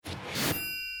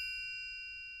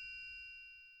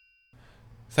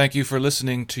Thank you for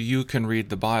listening to You Can Read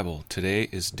the Bible. Today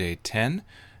is day 10,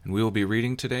 and we will be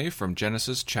reading today from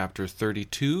Genesis chapter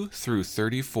 32 through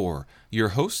 34. Your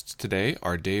hosts today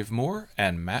are Dave Moore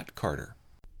and Matt Carter.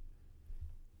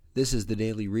 This is the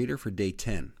Daily Reader for day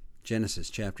 10, Genesis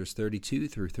chapters 32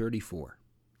 through 34.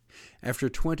 After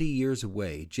 20 years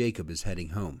away, Jacob is heading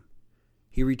home.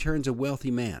 He returns a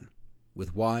wealthy man,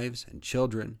 with wives and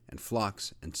children and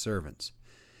flocks and servants.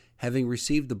 Having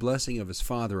received the blessing of his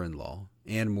father-in-law,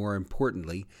 and more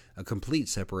importantly, a complete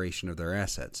separation of their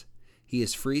assets, he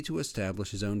is free to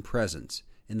establish his own presence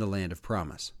in the land of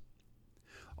promise.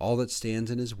 All that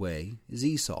stands in his way is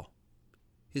Esau,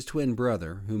 his twin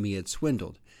brother whom he had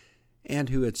swindled and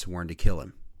who had sworn to kill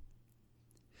him.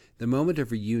 The moment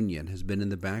of reunion has been in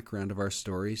the background of our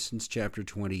story since chapter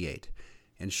 28,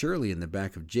 and surely in the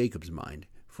back of Jacob's mind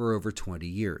for over 20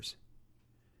 years.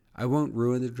 I won't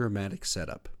ruin the dramatic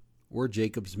setup, or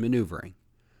Jacob's maneuvering,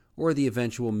 or the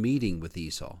eventual meeting with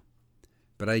Esau,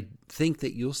 but I think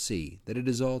that you'll see that it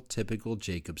is all typical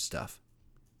Jacob stuff,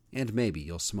 and maybe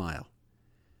you'll smile.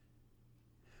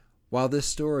 While this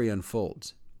story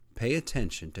unfolds, pay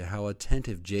attention to how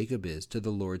attentive Jacob is to the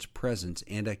Lord's presence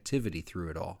and activity through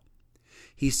it all.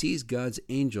 He sees God's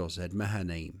angels at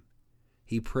Mahanaim.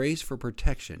 He prays for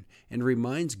protection and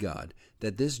reminds God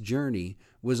that this journey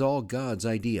was all God's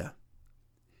idea.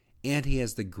 And he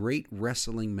has the great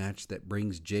wrestling match that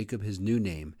brings Jacob his new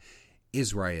name,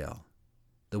 Israel,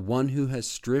 the one who has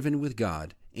striven with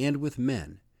God and with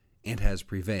men and has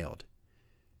prevailed.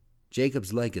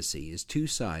 Jacob's legacy is two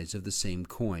sides of the same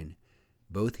coin,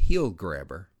 both heel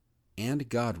grabber and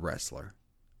God wrestler.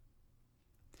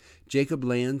 Jacob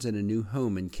lands in a new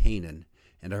home in Canaan,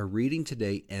 and our reading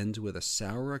today ends with a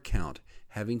sour account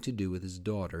having to do with his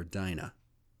daughter Dinah.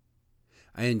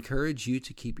 I encourage you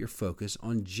to keep your focus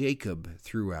on Jacob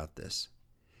throughout this,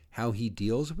 how he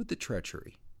deals with the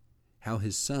treachery, how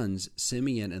his sons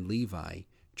Simeon and Levi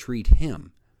treat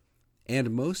him,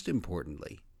 and most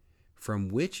importantly, from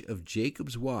which of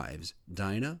Jacob's wives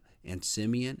Dinah and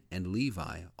Simeon and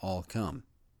Levi all come.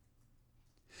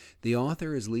 The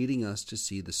author is leading us to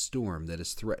see the storm that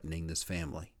is threatening this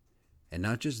family, and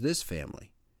not just this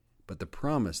family, but the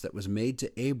promise that was made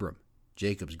to Abram,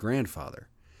 Jacob's grandfather.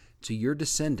 To your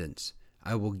descendants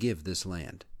I will give this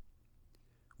land.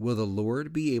 Will the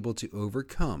Lord be able to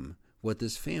overcome what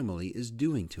this family is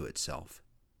doing to itself?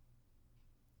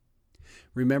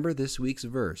 Remember, this week's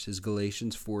verse is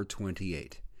Galatians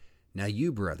 4:28. Now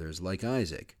you, brothers, like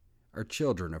Isaac, are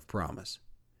children of promise.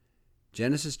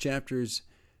 Genesis chapters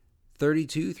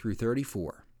 32 through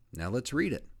 34. Now let's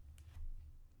read it.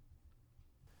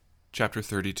 Chapter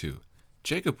 32.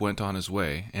 Jacob went on his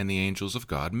way, and the angels of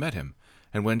God met him.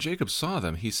 And when Jacob saw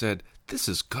them, he said, "This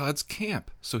is God's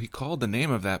camp." So he called the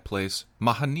name of that place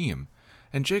Mahanaim.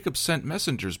 And Jacob sent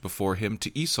messengers before him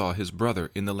to Esau his brother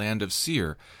in the land of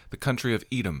Seir, the country of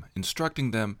Edom,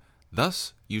 instructing them,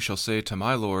 "Thus you shall say to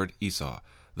my lord Esau,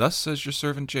 Thus says your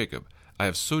servant Jacob, I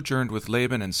have sojourned with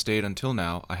Laban and stayed until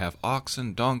now. I have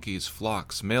oxen, donkeys,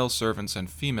 flocks, male servants,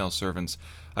 and female servants.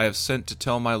 I have sent to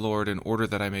tell my lord in order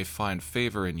that I may find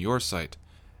favor in your sight."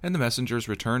 And the messengers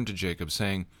returned to Jacob,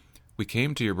 saying, "We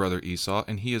came to your brother Esau,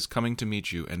 and he is coming to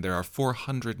meet you, and there are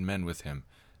 400 men with him."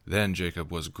 Then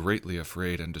Jacob was greatly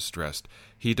afraid and distressed.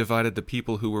 He divided the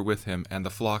people who were with him, and the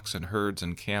flocks and herds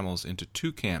and camels, into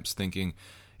two camps, thinking,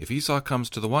 "If Esau comes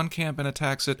to the one camp and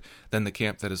attacks it, then the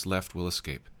camp that is left will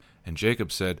escape." And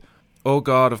Jacob said, "O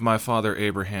God of my father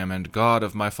Abraham, and God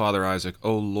of my father Isaac,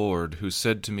 O Lord, who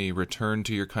said to me, Return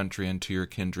to your country and to your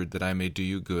kindred, that I may do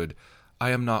you good, I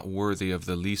am not worthy of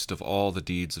the least of all the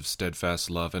deeds of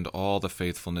steadfast love and all the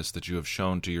faithfulness that you have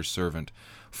shown to your servant.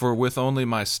 For with only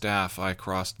my staff I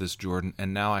crossed this Jordan,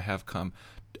 and now I have come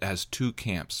as two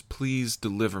camps. Please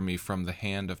deliver me from the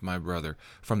hand of my brother,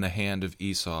 from the hand of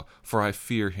Esau, for I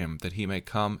fear him, that he may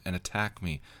come and attack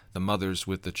me, the mothers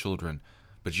with the children.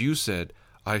 But you said,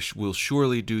 I will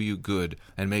surely do you good,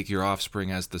 and make your offspring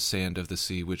as the sand of the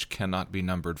sea, which cannot be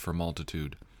numbered for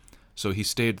multitude." So he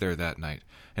stayed there that night,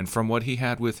 and from what he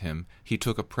had with him he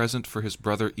took a present for his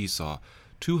brother Esau,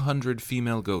 200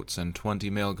 female goats and 20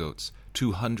 male goats,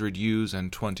 200 ewes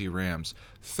and 20 rams,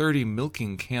 30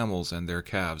 milking camels and their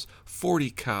calves, 40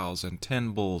 cows and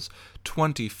 10 bulls,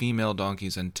 20 female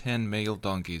donkeys and 10 male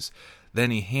donkeys.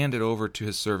 Then he handed over to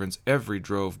his servants every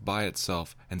drove by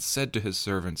itself, and said to his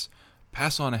servants,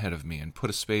 "Pass on ahead of me, and put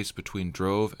a space between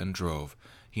drove and drove."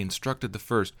 He instructed the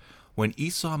first, "When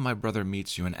Esau my brother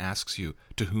meets you and asks you,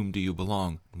 'To whom do you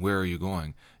belong? Where are you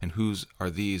going? And whose are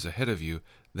these ahead of you?'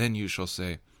 then you shall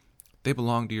say, 'They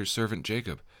belong to your servant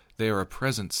Jacob. They are a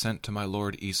present sent to my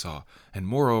lord Esau, and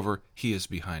moreover he is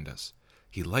behind us.'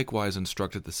 He likewise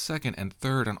instructed the second and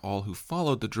third and all who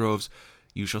followed the droves,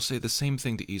 "You shall say the same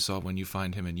thing to Esau when you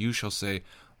find him, and you shall say,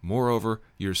 'Moreover,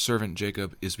 your servant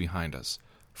Jacob is behind us.'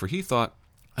 For he thought,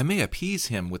 'I may appease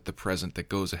him with the present that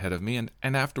goes ahead of me, and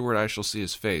afterward I shall see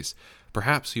his face.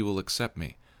 Perhaps he will accept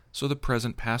me.' So the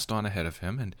present passed on ahead of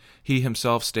him, and he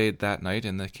himself stayed that night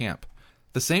in the camp.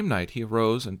 The same night he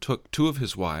arose and took 2 of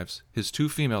his wives, his 2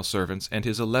 female servants, and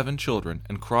his 11 children,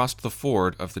 and crossed the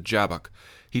ford of the Jabbok.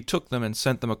 He took them and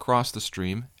sent them across the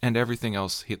stream, and everything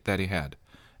else that he had.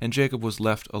 And Jacob was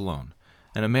left alone.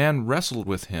 And a man wrestled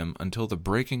with him until the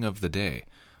breaking of the day.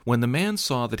 When the man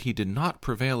saw that he did not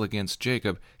prevail against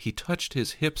Jacob, he touched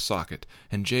his hip socket,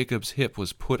 and Jacob's hip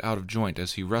was put out of joint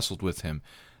as he wrestled with him.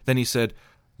 Then he said,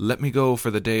 'Let me go,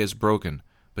 for the day is broken.'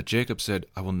 But Jacob said,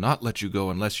 'I will not let you go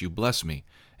unless you bless me.'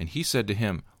 And he said to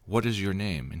him, 'What is your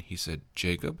name?' And he said,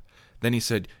 'Jacob.' Then he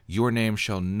said, 'Your name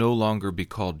shall no longer be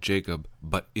called Jacob,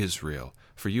 but Israel,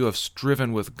 for you have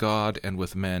striven with God and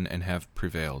with men and have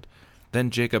prevailed.'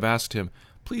 Then Jacob asked him,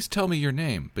 'Please tell me your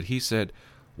name.' But he said,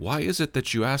 'Why is it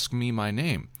that you ask me my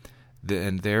name?'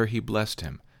 And there he blessed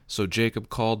him. So Jacob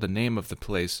called the name of the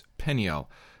place Peniel,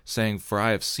 saying, 'For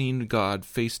I have seen God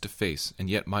face to face, and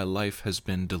yet my life has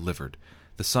been delivered.'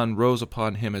 The sun rose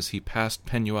upon him as he passed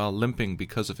Penuel, limping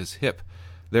because of his hip.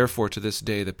 Therefore to this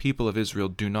day the people of Israel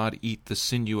do not eat the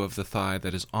sinew of the thigh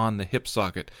that is on the hip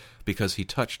socket, because he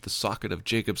touched the socket of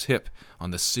Jacob's hip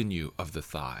on the sinew of the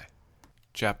thigh."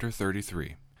 Chapter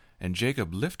 33. And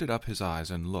Jacob lifted up his eyes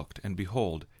and looked, and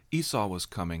behold, Esau was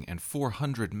coming, and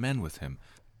 400 men with him.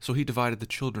 So he divided the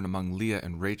children among Leah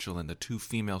and Rachel and the 2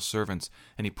 female servants,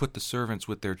 and he put the servants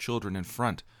with their children in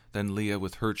front, then Leah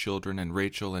with her children, and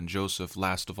Rachel and Joseph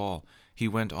last of all. He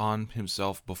went on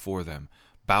himself before them,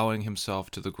 bowing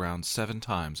himself to the ground 7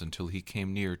 times until he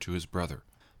came near to his brother.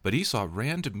 But Esau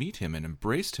ran to meet him and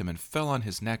embraced him and fell on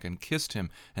his neck and kissed him,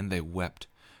 and they wept.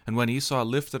 And when Esau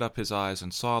lifted up his eyes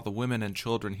and saw the women and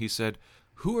children, he said,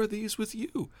 "Who are these with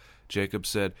you?" Jacob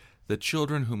said, "The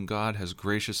children whom God has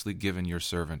graciously given your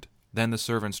servant." Then the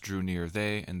servants drew near,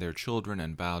 they and their children,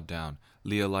 and bowed down.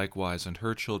 Leah likewise and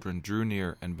her children drew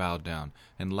near and bowed down.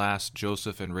 And last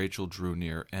Joseph and Rachel drew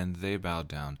near, and they bowed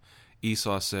down.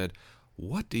 Esau said,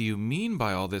 "What do you mean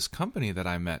by all this company that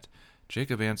I met?"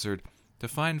 Jacob answered, "To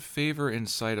find favor in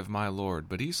sight of my Lord."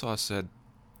 But Esau said,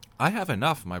 "I have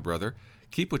enough, my brother.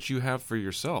 Keep what you have for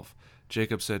yourself."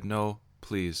 Jacob said, "No,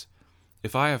 please.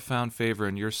 If I have found favor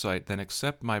in your sight, then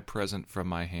accept my present from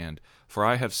my hand. For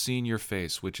I have seen your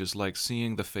face, which is like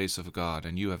seeing the face of God,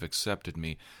 and you have accepted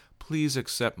me. Please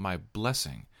accept my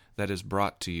blessing that is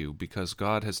brought to you, because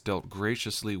God has dealt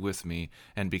graciously with me,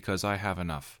 and because I have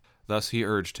enough." Thus he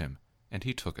urged him, and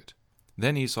he took it.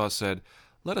 Then Esau said,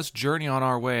 "Let us journey on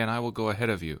our way, and I will go ahead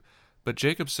of you." But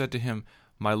Jacob said to him,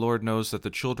 "My Lord knows that the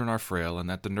children are frail, and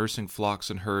that the nursing flocks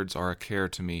and herds are a care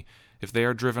to me. If they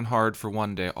are driven hard for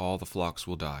one day, all the flocks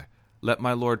will die. Let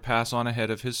my Lord pass on ahead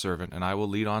of his servant, and I will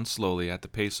lead on slowly at the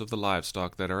pace of the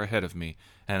livestock that are ahead of me,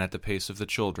 and at the pace of the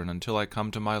children, until I come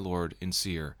to my Lord in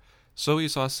Seir." So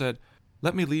Esau said,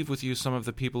 "Let me leave with you some of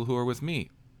the people who are with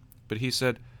me." But he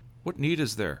said, "What need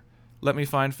is there? Let me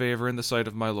find favor in the sight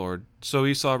of my Lord." So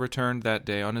Esau returned that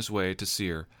day on his way to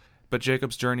Seir. But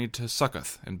Jacob journeyed to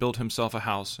Succoth, and built himself a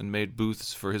house, and made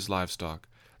booths for his livestock.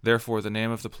 Therefore the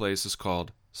name of the place is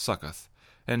called Succoth.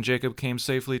 And Jacob came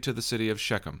safely to the city of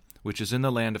Shechem, which is in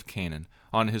the land of Canaan,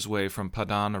 on his way from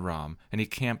Padan Aram, and he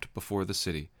camped before the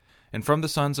city. And from the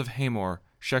sons of Hamor,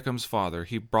 Shechem's father,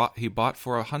 he bought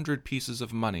for 100 pieces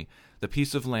of money the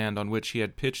piece of land on which he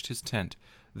had pitched his tent.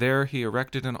 There he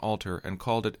erected an altar, and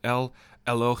called it El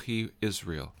Elohi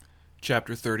Israel.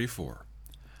 Chapter 34.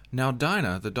 Now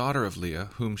Dinah, the daughter of Leah,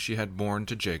 whom she had borne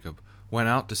to Jacob, went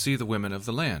out to see the women of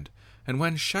the land. And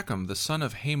when Shechem, the son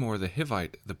of Hamor the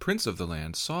Hivite, the prince of the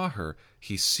land, saw her,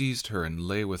 he seized her and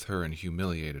lay with her and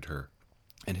humiliated her.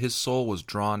 And his soul was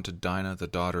drawn to Dinah, the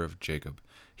daughter of Jacob.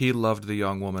 He loved the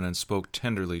young woman and spoke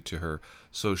tenderly to her.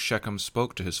 So Shechem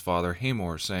spoke to his father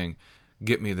Hamor, saying,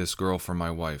 "Get me this girl for my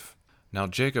wife." Now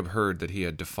Jacob heard that he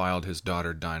had defiled his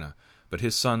daughter Dinah, but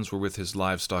his sons were with his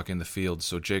livestock in the field,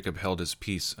 so Jacob held his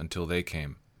peace until they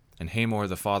came. And Hamor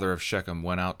the father of Shechem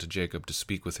went out to Jacob to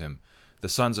speak with him. The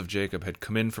sons of Jacob had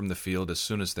come in from the field as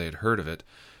soon as they had heard of it,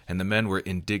 and the men were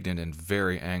indignant and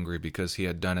very angry because he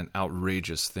had done an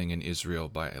outrageous thing in Israel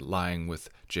by lying with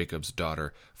Jacob's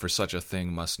daughter, for such a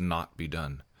thing must not be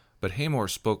done. But Hamor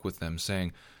spoke with them,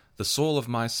 saying, "The soul of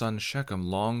my son Shechem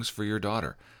longs for your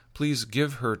daughter. Please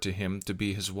give her to him to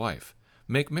be his wife.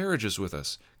 Make marriages with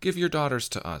us, give your daughters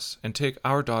to us, and take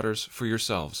our daughters for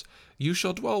yourselves. You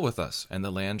shall dwell with us, and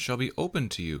the land shall be open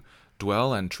to you.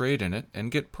 dwell and trade in it,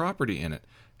 and get property in it.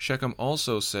 Shechem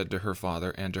also said to her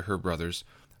father and to her brothers,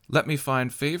 Let me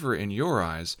find favor in your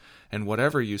eyes, and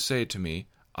whatever you say to me,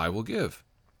 I will give.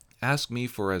 Ask me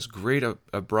for as great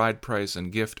a bride price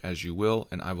and gift as you will,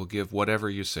 and I will give whatever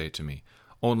you say to me.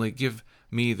 Only give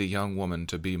me the young woman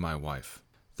to be my wife.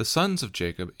 The sons of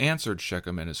Jacob answered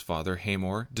Shechem and his father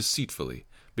Hamor deceitfully,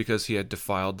 because he had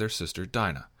defiled their sister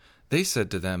Dinah. They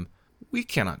said to them, We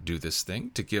cannot do this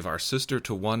thing, to give our sister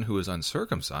to one who is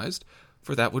uncircumcised,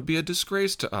 for that would be a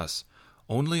disgrace to us.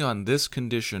 Only on this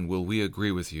condition will we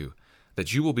agree with you,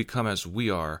 that you will become as we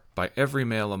are, by every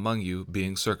male among you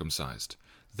being circumcised.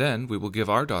 Then we will give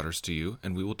our daughters to you,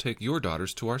 and we will take your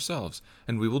daughters to ourselves,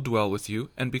 and we will dwell with you,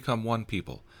 and become one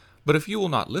people. But if you will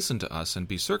not listen to us and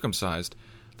be circumcised,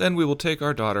 then we will take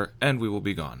our daughter, and we will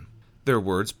be gone. Their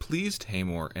words pleased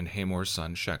Hamor and Hamor's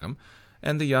son Shechem,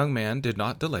 and the young man did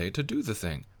not delay to do the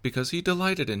thing, because he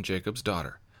delighted in Jacob's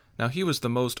daughter. Now he was the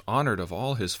most honored of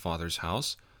all his father's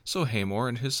house. So Hamor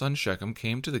and his son Shechem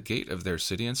came to the gate of their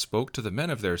city, and spoke to the men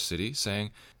of their city,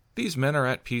 saying, These men are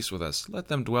at peace with us. Let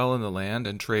them dwell in the land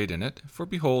and trade in it, for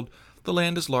behold, the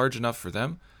land is large enough for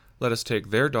them. Let us take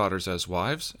their daughters as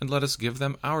wives, and let us give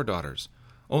them our daughters.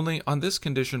 Only on this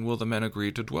condition will the men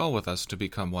agree to dwell with us to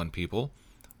become one people,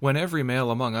 when every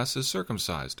male among us is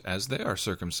circumcised, as they are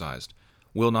circumcised.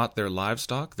 Will not their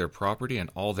livestock, their property, and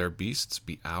all their beasts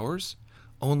be ours?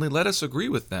 Only let us agree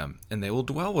with them, and they will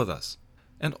dwell with us.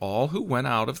 And all who went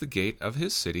out of the gate of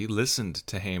his city listened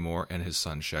to Hamor and his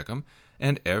son Shechem,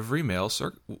 and every male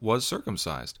was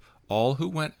circumcised, all who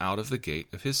went out of the gate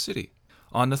of his city.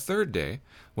 On the third day,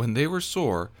 when they were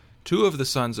sore, 2 of the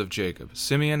sons of Jacob,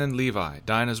 Simeon and Levi,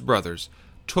 Dinah's brothers,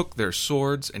 took their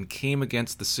swords and came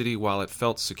against the city while it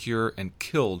felt secure, and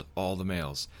killed all the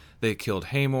males. They killed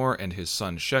Hamor and his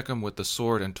son Shechem with the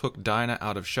sword, and took Dinah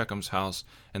out of Shechem's house,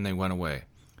 and they went away.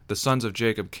 The sons of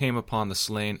Jacob came upon the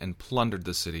slain and plundered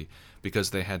the city, because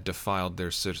they had defiled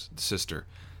their sister.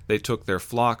 They took their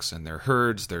flocks and their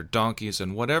herds, their donkeys,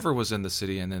 and whatever was in the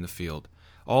city and in the field.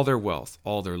 All their wealth,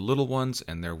 all their little ones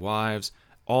and their wives,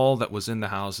 all that was in the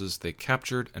houses, they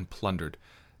captured and plundered.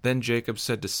 Then Jacob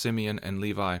said to Simeon and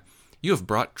Levi, You have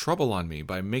brought trouble on me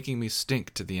by making me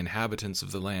stink to the inhabitants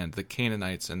of the land, the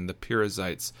Canaanites and the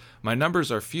Perizzites. My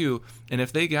numbers are few, and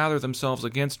if they gather themselves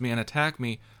against me and attack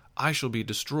me, I shall be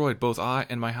destroyed, both I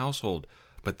and my household.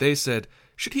 But they said,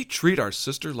 Should he treat our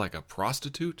sister like a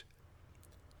prostitute?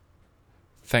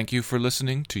 Thank you for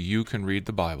listening to You Can Read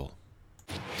the Bible.